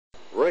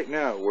Right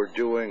now we're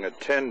doing a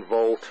 10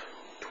 volt,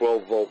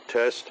 12 volt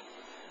test,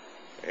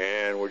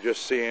 and we're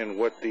just seeing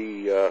what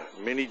the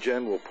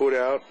mini-gen will put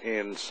out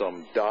in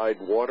some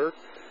dyed water,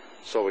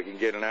 so we can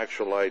get an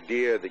actual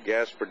idea of the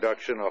gas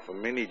production off a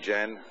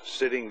mini-gen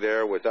sitting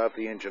there without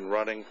the engine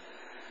running,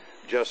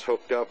 just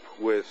hooked up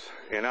with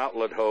an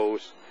outlet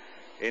hose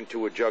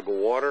into a jug of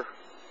water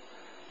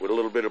with a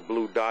little bit of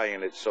blue dye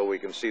in it so we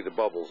can see the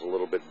bubbles a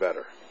little bit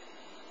better.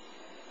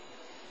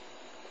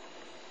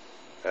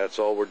 That's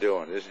all we're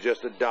doing. This is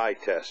just a dye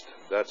test.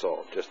 That's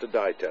all. Just a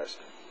dye test.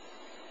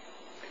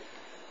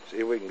 See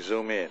if we can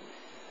zoom in.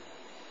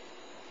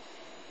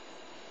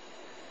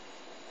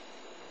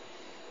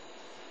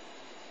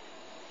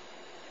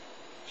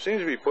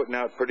 Seems to be putting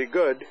out pretty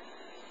good.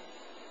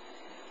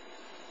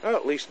 Well,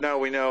 at least now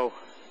we know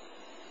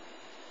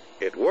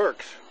it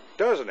works,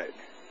 doesn't it?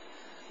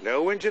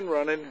 No engine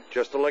running,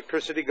 just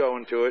electricity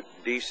going to it,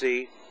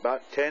 DC,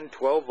 about 10,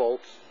 12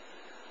 volts,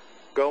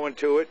 going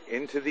to it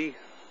into the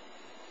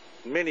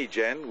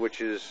mini-gen, which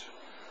is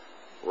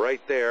right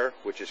there,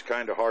 which is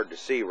kind of hard to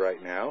see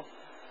right now,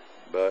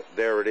 but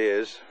there it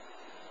is.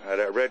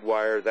 That red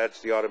wire, that's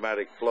the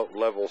automatic float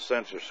level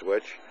sensor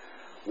switch.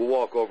 We'll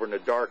walk over in the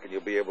dark and you'll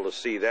be able to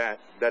see that.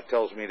 That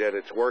tells me that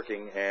it's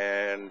working,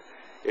 and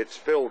it's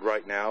filled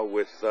right now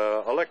with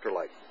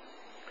electrolyte.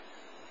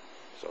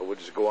 So we'll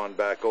just go on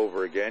back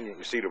over again. You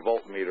can see the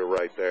voltmeter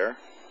right there,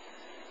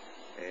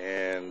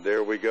 and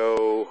there we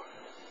go.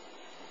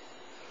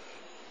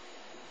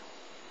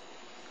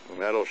 And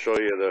that'll show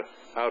you the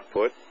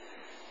output.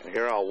 And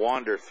here I'll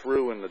wander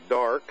through in the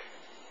dark,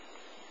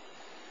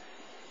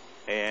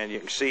 and you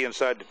can see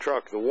inside the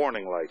truck the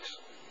warning lights.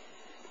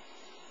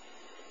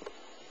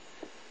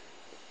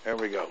 There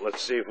we go.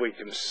 Let's see if we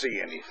can see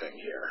anything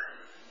here.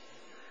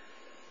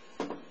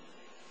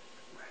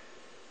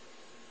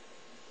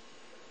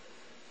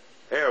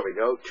 There we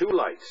go. Two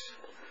lights.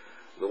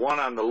 The one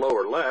on the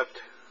lower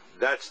left,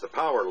 that's the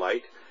power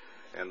light,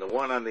 and the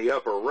one on the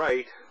upper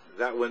right,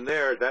 that one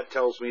there, that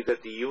tells me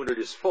that the unit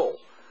is full.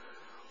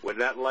 When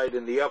that light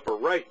in the upper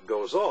right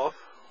goes off,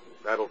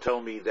 that'll tell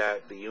me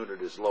that the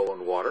unit is low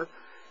on water,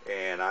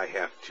 and I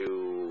have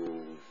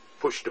to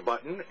push the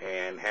button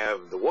and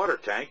have the water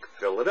tank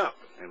fill it up,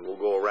 and we'll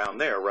go around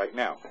there right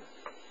now.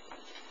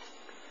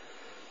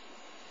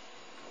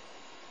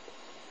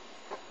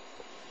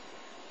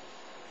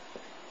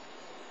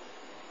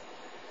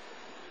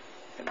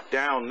 And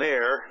down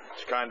there,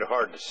 it's kind of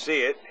hard to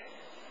see it,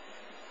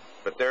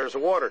 but there's a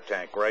water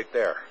tank right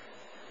there.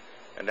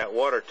 And that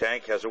water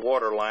tank has a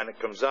water line that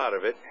comes out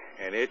of it,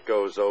 and it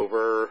goes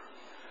over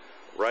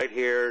right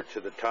here to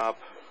the top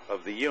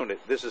of the unit.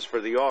 This is for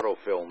the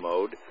autofill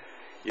mode.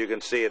 You can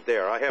see it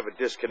there. I have it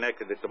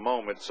disconnected at the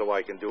moment so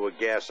I can do a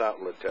gas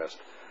outlet test.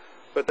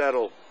 But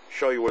that'll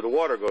show you where the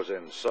water goes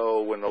in.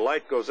 So when the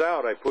light goes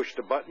out, I push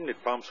the button,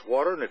 it pumps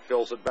water, and it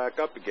fills it back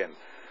up again.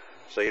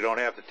 So you don't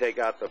have to take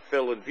out the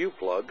fill and view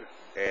plug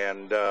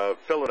and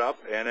fill it up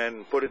and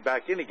then put it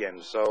back in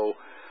again. So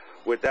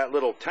with that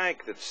little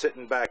tank that's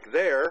sitting back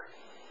there,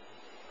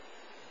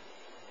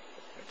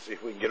 let's see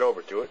if we can get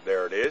over to it.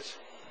 There it is.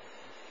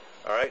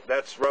 All right,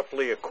 that's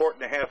roughly 1.5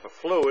 quarts of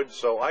fluid,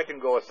 so I can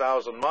go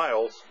 1,000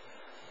 miles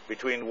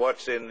between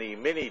what's in the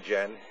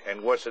mini-gen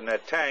and what's in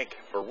that tank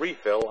for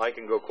refill. I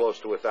can go close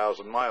to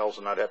 1,000 miles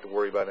and not have to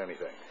worry about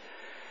anything.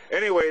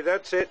 Anyway,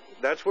 that's it.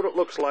 That's what it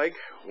looks like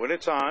when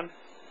it's on.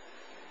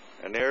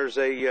 And there's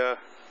a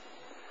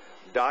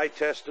dye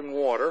test in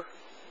water,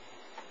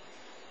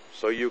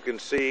 so you can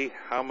see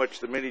how much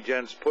the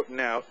mini-gen's putting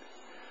out.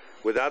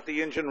 Without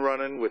the engine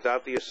running,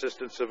 without the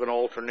assistance of an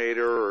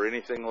alternator or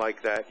anything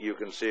like that, you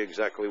can see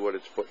exactly what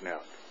it's putting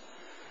out.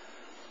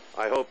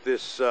 I hope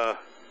this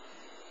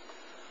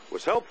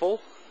was helpful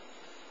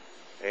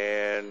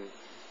and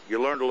you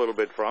learned a little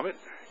bit from it.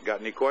 Got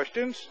any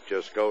questions?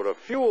 Just go to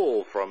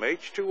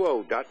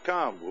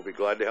fuelfromh2o.com. We'll be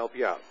glad to help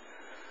you out.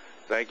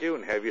 Thank you,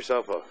 and have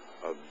yourself a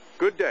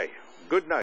good day. Good night.